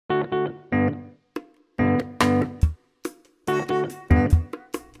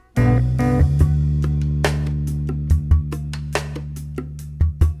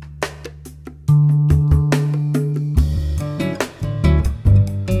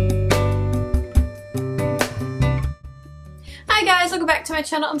guys, welcome back to my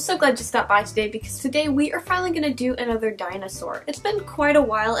channel. I'm so glad you stopped by today because today we are finally going to do another dinosaur. It's been quite a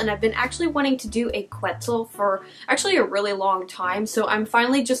while and I've been actually wanting to do a Quetzal for actually a really long time, so I'm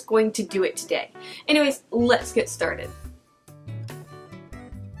finally just going to do it today. Anyways, let's get started.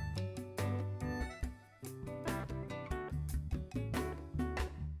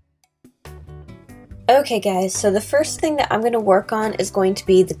 Okay guys, so the first thing that I'm going to work on is going to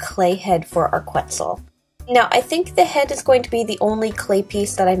be the clay head for our Quetzal. Now, I think the head is going to be the only clay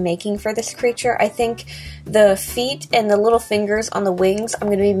piece that I'm making for this creature. I think the feet and the little fingers on the wings I'm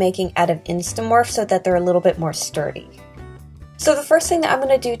going to be making out of Instamorph so that they're a little bit more sturdy. So the first thing that I'm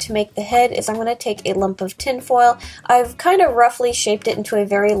going to do to make the head is I'm going to take a lump of tinfoil. I've kind of roughly shaped it into a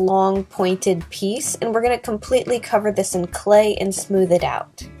very long pointed piece, and we're going to completely cover this in clay and smooth it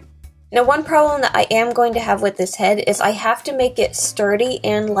out. Now, one problem that I am going to have with this head is I have to make it sturdy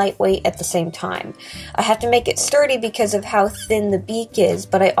and lightweight at the same time. I have to make it sturdy because of how thin the beak is,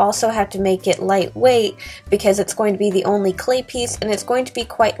 but I also have to make it lightweight because it's going to be the only clay piece and it's going to be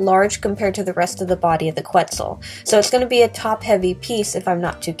quite large compared to the rest of the body of the Quetzal. So it's going to be a top-heavy piece if I'm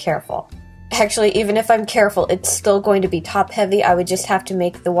not too careful. Actually, even if I'm careful, it's still going to be top-heavy. I would just have to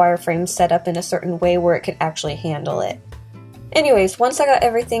make the wireframe set up in a certain way where it could actually handle it. Anyways, once I got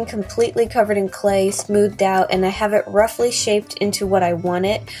everything completely covered in clay, smoothed out, and I have it roughly shaped into what I want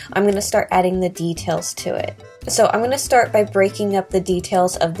it, I'm going to start adding the details to it. So I'm going to start by breaking up the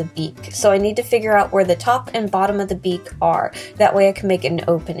details of the beak. So I need to figure out where the top and bottom of the beak are. That way I can make an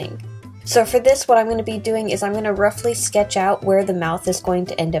opening. So for this, what I'm going to be doing is I'm going to roughly sketch out where the mouth is going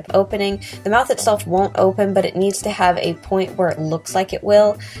to end up opening. The mouth itself won't open, but it needs to have a point where it looks like it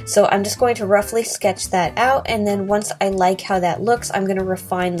will. So I'm just going to roughly sketch that out, and then once I like how that looks, I'm going to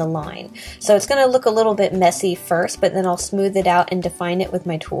refine the line. So it's going to look a little bit messy first, but then I'll smooth it out and define it with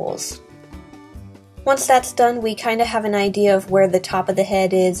my tools. Once that's done, we kind of have an idea of where the top of the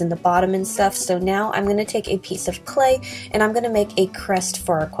head is and the bottom and stuff, so now I'm going to take a piece of clay and I'm going to make a crest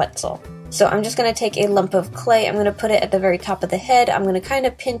for our Quetzal. So I'm just going to take a lump of clay, I'm going to put it at the very top of the head, I'm going to kind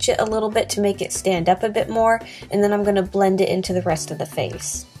of pinch it a little bit to make it stand up a bit more, and then I'm going to blend it into the rest of the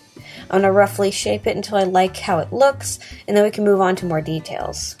face. I'm going to roughly shape it until I like how it looks, and then we can move on to more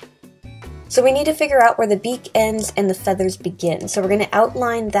details. So we need to figure out where the beak ends and the feathers begin. So we're going to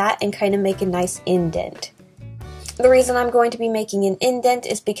outline that and kind of make a nice indent. The reason I'm going to be making an indent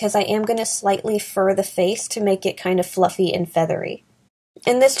is because I am going to slightly fur the face to make it kind of fluffy and feathery.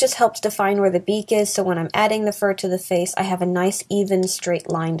 And this just helps define where the beak is, so when I'm adding the fur to the face, I have a nice even straight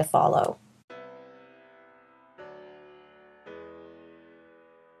line to follow.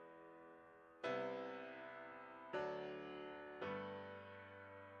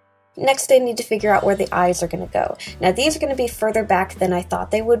 Next, I need to figure out where the eyes are going to go. Now, these are going to be further back than I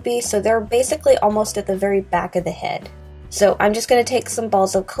thought they would be, so they're basically almost at the very back of the head. So I'm just going to take some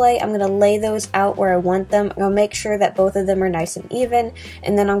balls of clay, I'm going to lay those out where I want them, I'm going to make sure that both of them are nice and even,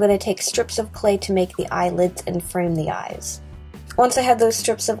 and then I'm going to take strips of clay to make the eyelids and frame the eyes. Once I have those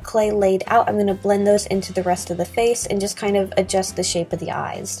strips of clay laid out, I'm going to blend those into the rest of the face and just kind of adjust the shape of the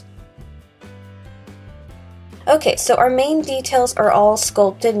eyes. Okay, so our main details are all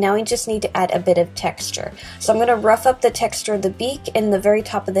sculpted, now we just need to add a bit of texture. So I'm going to rough up the texture of the beak and the very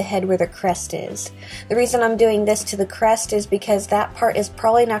top of the head where the crest is. The reason I'm doing this to the crest is because that part is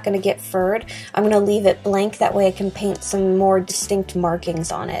probably not going to get furred. I'm going to leave it blank, that way I can paint some more distinct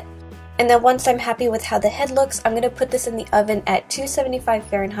markings on it. And then once I'm happy with how the head looks, I'm going to put this in the oven at 275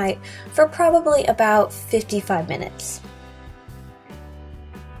 Fahrenheit for probably about 55 minutes.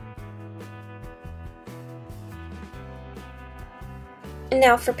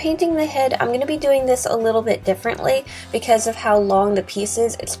 Now for painting the head, I'm going to be doing this a little bit differently because of how long the piece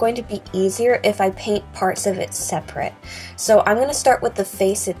is. It's going to be easier if I paint parts of it separate. So I'm going to start with the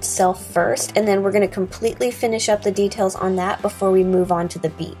face itself first, and then we're going to completely finish up the details on that before we move on to the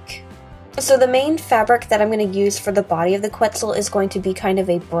beak. So the main fabric that I'm going to use for the body of the Quetzal is going to be kind of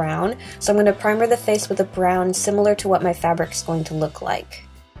a brown. So I'm going to primer the face with a brown similar to what my fabric is going to look like.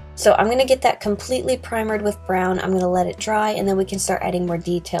 So I'm going to get that completely primered with brown, I'm going to let it dry, and then we can start adding more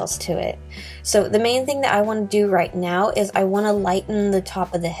details to it. So the main thing that I want to do right now is I want to lighten the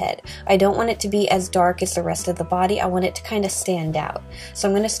top of the head. I don't want it to be as dark as the rest of the body, I want it to kind of stand out. So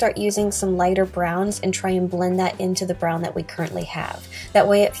I'm going to start using some lighter browns and try and blend that into the brown that we currently have. That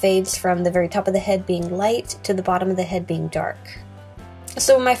way it fades from the very top of the head being light to the bottom of the head being dark.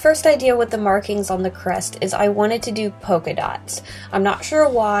 So my first idea with the markings on the crest is I wanted to do polka dots. I'm not sure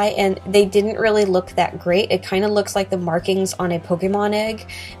why, and they didn't really look that great. It kind of looks like the markings on a Pokemon egg,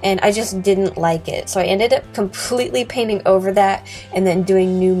 and I just didn't like it. So I ended up completely painting over that and then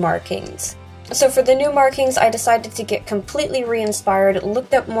doing new markings. So for the new markings, I decided to get completely re-inspired,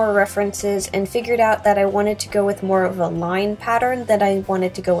 looked up more references, and figured out that I wanted to go with more of a line pattern than I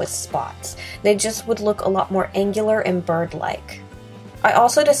wanted to go with spots. They just would look a lot more angular and bird-like. I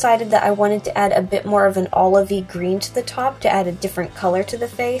also decided that I wanted to add a bit more of an olivey green to the top to add a different color to the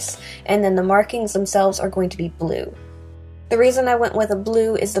face, and then the markings themselves are going to be blue. The reason I went with a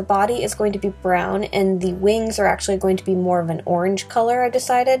blue is the body is going to be brown and the wings are actually going to be more of an orange color, I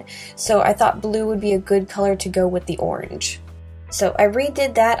decided, so I thought blue would be a good color to go with the orange. So I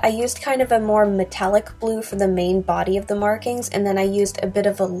redid that. I used kind of a more metallic blue for the main body of the markings, and then I used a bit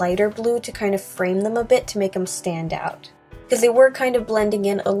of a lighter blue to kind of frame them a bit to make them stand out, because they were kind of blending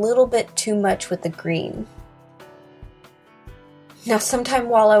in a little bit too much with the green. Now, sometime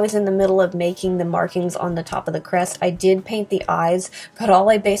while I was in the middle of making the markings on the top of the crest, I did paint the eyes, but all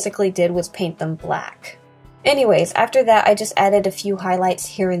I basically did was paint them black. Anyways, after that I just added a few highlights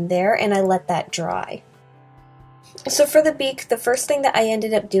here and there, and I let that dry. So for the beak, the first thing that I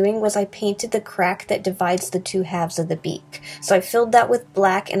ended up doing was I painted the crack that divides the two halves of the beak. So I filled that with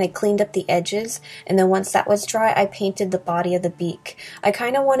black and I cleaned up the edges, and then once that was dry, I painted the body of the beak. I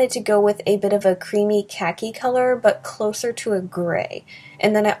kind of wanted to go with a bit of a creamy khaki color, but closer to a gray.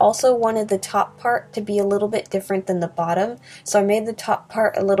 And then I also wanted the top part to be a little bit different than the bottom, so I made the top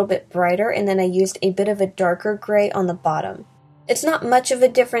part a little bit brighter, and then I used a bit of a darker gray on the bottom. It's not much of a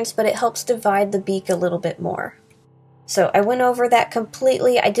difference, but it helps divide the beak a little bit more. So I went over that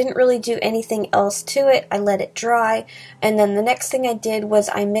completely. I didn't really do anything else to it. I let it dry, and then the next thing I did was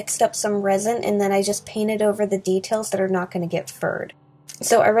I mixed up some resin, and then I just painted over the details that are not going to get furred.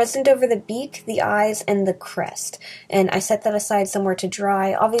 So I resined over the beak, the eyes, and the crest, and I set that aside somewhere to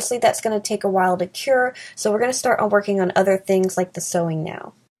dry. Obviously that's going to take a while to cure, so we're going to start on working on other things like the sewing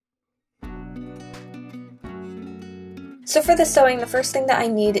now. So for the sewing, the first thing that I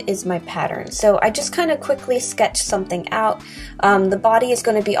need is my pattern. So I just kind of quickly sketched something out. The body is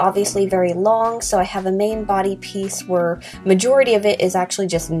going to be obviously very long, so I have a main body piece where majority of it is actually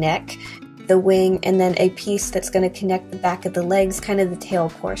just neck, the wing, and then a piece that's going to connect the back of the legs, kind of the tail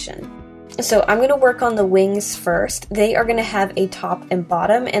portion. So I'm going to work on the wings first. They are going to have a top and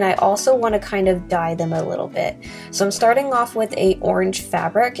bottom, and I also want to kind of dye them a little bit. So I'm starting off with a orange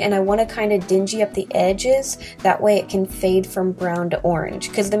fabric, and I want to kind of dingy up the edges, that way it can fade from brown to orange,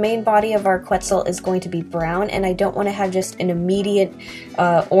 because the main body of our Quetzal is going to be brown, and I don't want to have just an immediate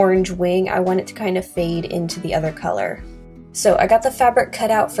orange wing. I want it to kind of fade into the other color. So I got the fabric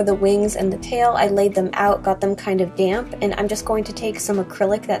cut out for the wings and the tail, I laid them out, got them kind of damp, and I'm just going to take some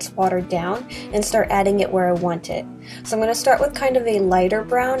acrylic that's watered down and start adding it where I want it. So I'm going to start with kind of a lighter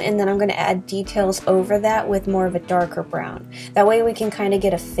brown, and then I'm going to add details over that with more of a darker brown. That way we can kind of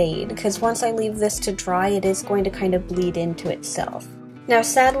get a fade, because once I leave this to dry, it is going to kind of bleed into itself. Now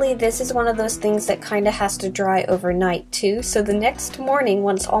sadly, this is one of those things that kind of has to dry overnight too, so the next morning,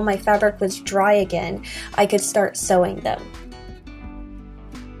 once all my fabric was dry again, I could start sewing them.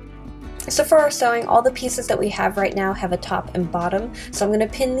 So for our sewing, all the pieces that we have right now have a top and bottom, so I'm going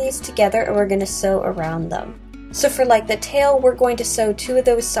to pin these together and we're going to sew around them. So for like the tail, we're going to sew two of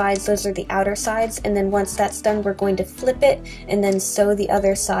those sides, those are the outer sides, and then once that's done we're going to flip it and then sew the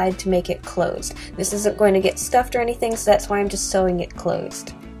other side to make it closed. This isn't going to get stuffed or anything, so that's why I'm just sewing it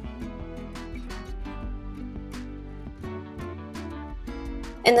closed.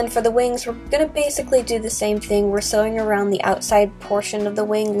 And then for the wings, we're going to basically do the same thing. We're sewing around the outside portion of the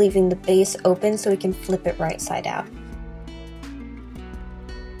wing, leaving the base open so we can flip it right side out.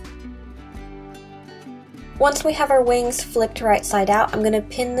 Once we have our wings flipped right side out, I'm going to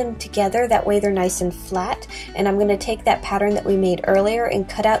pin them together, that way they're nice and flat, and I'm going to take that pattern that we made earlier and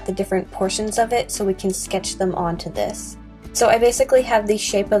cut out the different portions of it so we can sketch them onto this. So I basically have the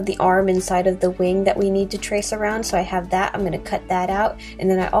shape of the arm inside of the wing that we need to trace around, so I have that. I'm going to cut that out, and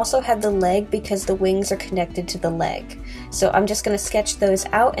then I also have the leg because the wings are connected to the leg. So I'm just going to sketch those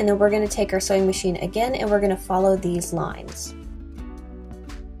out, and then we're going to take our sewing machine again and we're going to follow these lines.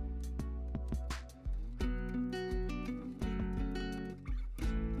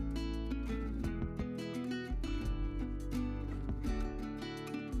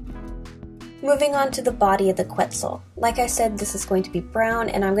 Moving on to the body of the Quetzal. Like I said, this is going to be brown,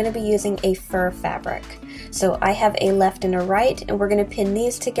 and I'm going to be using a fur fabric. So I have a left and a right, and we're going to pin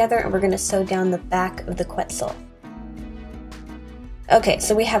these together and we're going to sew down the back of the Quetzal. Okay,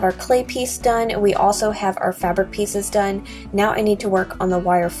 so we have our clay piece done, and we also have our fabric pieces done. Now I need to work on the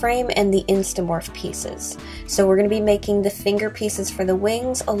wire frame and the Instamorph pieces. So we're going to be making the finger pieces for the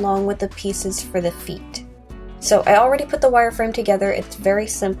wings along with the pieces for the feet. So I already put the wireframe together, it's very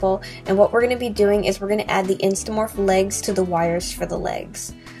simple, and what we're going to be doing is we're going to add the Instamorph legs to the wires for the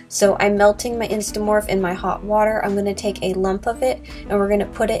legs. So I'm melting my Instamorph in my hot water. I'm going to take a lump of it and we're going to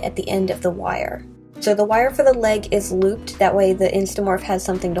put it at the end of the wire. So the wire for the leg is looped, that way the Instamorph has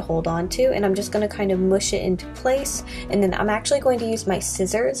something to hold on to, and I'm just going to kind of mush it into place, and then I'm actually going to use my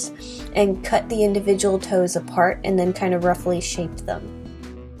scissors and cut the individual toes apart and then kind of roughly shape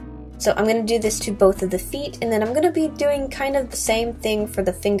them. So I'm going to do this to both of the feet, and then I'm going to be doing kind of the same thing for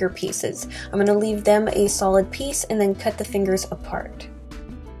the finger pieces. I'm going to leave them a solid piece and then cut the fingers apart.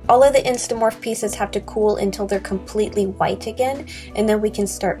 All of the Instamorph pieces have to cool until they're completely white again, and then we can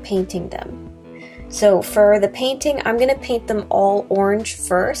start painting them. So for the painting, I'm going to paint them all orange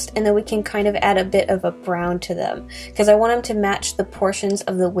first, and then we can kind of add a bit of a brown to them, because I want them to match the portions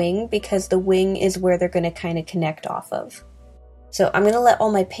of the wing, because the wing is where they're going to kind of connect off of. So I'm going to let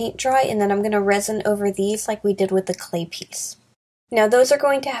all my paint dry, and then I'm going to resin over these like we did with the clay piece. Now those are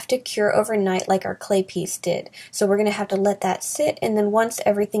going to have to cure overnight like our clay piece did, so we're going to have to let that sit, and then once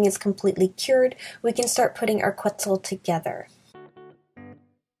everything is completely cured, we can start putting our Quetzal together.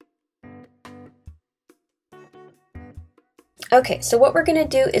 Okay, so what we're going to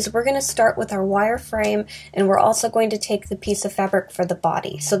do is we're going to start with our wire frame, and we're also going to take the piece of fabric for the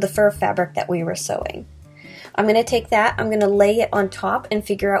body, so the fur fabric that we were sewing. I'm going to take that, I'm going to lay it on top and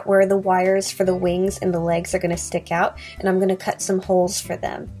figure out where the wires for the wings and the legs are going to stick out, and I'm going to cut some holes for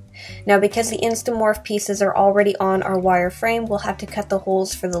them. Now because the Instamorph pieces are already on our wire frame, we'll have to cut the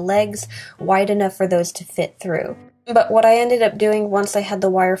holes for the legs wide enough for those to fit through. But what I ended up doing once I had the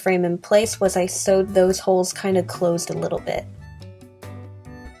wire frame in place was I sewed those holes kind of closed a little bit.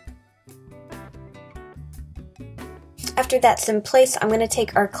 After that's in place, I'm going to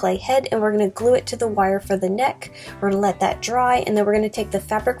take our clay head and we're going to glue it to the wire for the neck. We're going to let that dry, and then we're going to take the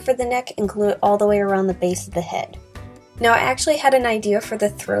fabric for the neck and glue it all the way around the base of the head. Now I actually had an idea for the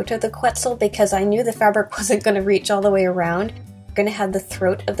throat of the Quetzal because I knew the fabric wasn't going to reach all the way around. We're going to have the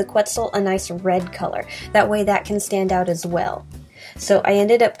throat of the Quetzal a nice red color. That way that can stand out as well. So I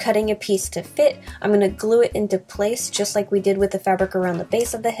ended up cutting a piece to fit. I'm going to glue it into place just like we did with the fabric around the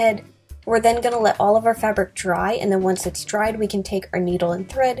base of the head. We're then going to let all of our fabric dry, and then once it's dried we can take our needle and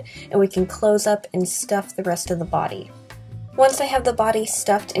thread and we can close up and stuff the rest of the body. Once I have the body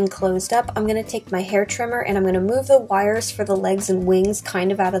stuffed and closed up, I'm going to take my hair trimmer and I'm going to move the wires for the legs and wings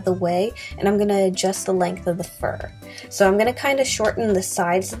kind of out of the way, and I'm going to adjust the length of the fur. So I'm going to kind of shorten the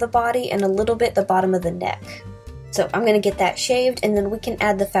sides of the body and a little bit the bottom of the neck. So I'm going to get that shaved, and then we can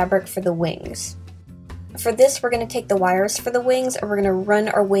add the fabric for the wings. For this, we're going to take the wires for the wings and we're going to run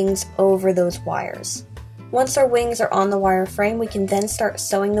our wings over those wires. Once our wings are on the wire frame, we can then start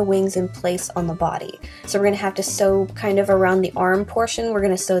sewing the wings in place on the body. So we're going to have to sew kind of around the arm portion. We're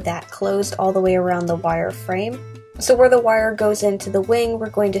going to sew that closed all the way around the wire frame. So where the wire goes into the wing, we're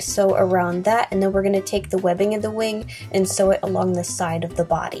going to sew around that, and then we're going to take the webbing of the wing and sew it along the side of the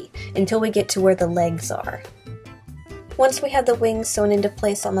body until we get to where the legs are. Once we have the wings sewn into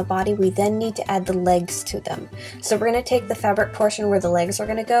place on the body, we then need to add the legs to them. So we're going to take the fabric portion where the legs are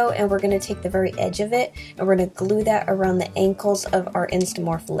going to go, and we're going to take the very edge of it, and we're going to glue that around the ankles of our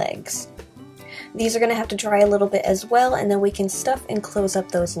Instamorph legs. These are going to have to dry a little bit as well, and then we can stuff and close up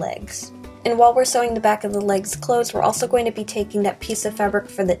those legs. And while we're sewing the back of the legs closed, we're also going to be taking that piece of fabric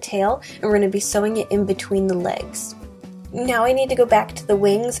for the tail, and we're going to be sewing it in between the legs. Now I need to go back to the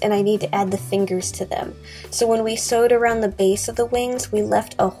wings and I need to add the fingers to them. So when we sewed around the base of the wings, we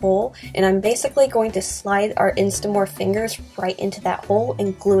left a hole, and I'm basically going to slide our Instamorph fingers right into that hole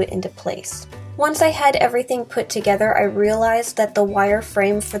and glue it into place. Once I had everything put together, I realized that the wire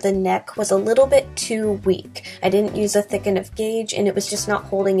frame for the neck was a little bit too weak. I didn't use a thick enough gauge and it was just not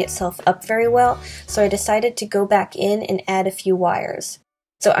holding itself up very well, so I decided to go back in and add a few wires.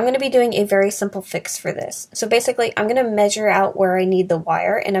 So I'm going to be doing a very simple fix for this. So basically, I'm going to measure out where I need the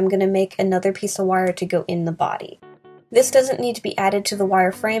wire, and I'm going to make another piece of wire to go in the body. This doesn't need to be added to the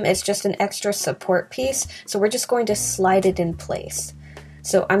wire frame, it's just an extra support piece, so we're just going to slide it in place.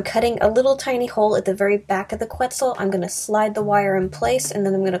 So I'm cutting a little tiny hole at the very back of the Quetzal, I'm going to slide the wire in place, and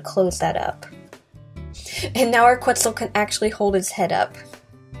then I'm going to close that up. And now our Quetzal can actually hold his head up.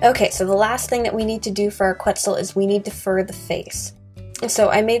 Okay, so the last thing that we need to do for our Quetzal is we need to fur the face.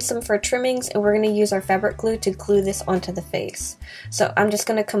 So I made some fur trimmings, and we're going to use our fabric glue to glue this onto the face. So I'm just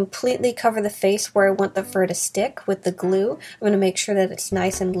going to completely cover the face where I want the fur to stick with the glue. I'm going to make sure that it's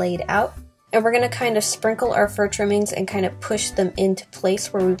nice and laid out. And we're going to kind of sprinkle our fur trimmings and kind of push them into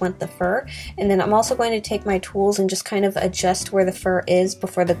place where we want the fur. And then I'm also going to take my tools and just kind of adjust where the fur is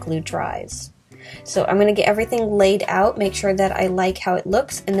before the glue dries. So I'm going to get everything laid out, make sure that I like how it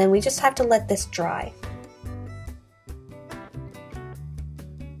looks, and then we just have to let this dry.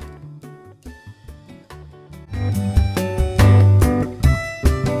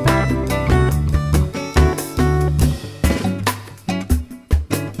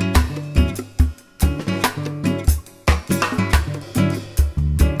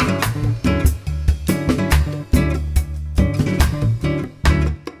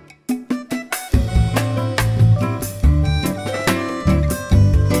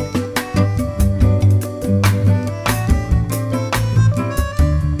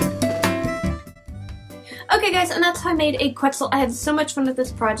 and that's how I made a Quetzal. I had so much fun with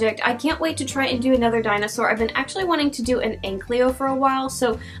this project. I can't wait to try and do another dinosaur. I've been actually wanting to do an Ankylo for a while,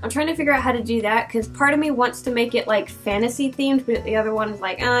 so I'm trying to figure out how to do that, because part of me wants to make it like fantasy themed, but the other one is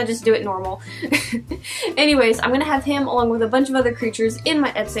like, just do it normal. Anyways, I'm gonna have him along with a bunch of other creatures in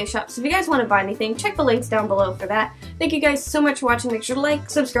my Etsy shop, so if you guys want to buy anything, check the links down below for that. Thank you guys so much for watching. Make sure to like,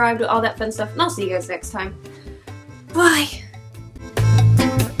 subscribe, do all that fun stuff, and I'll see you guys next time. Bye!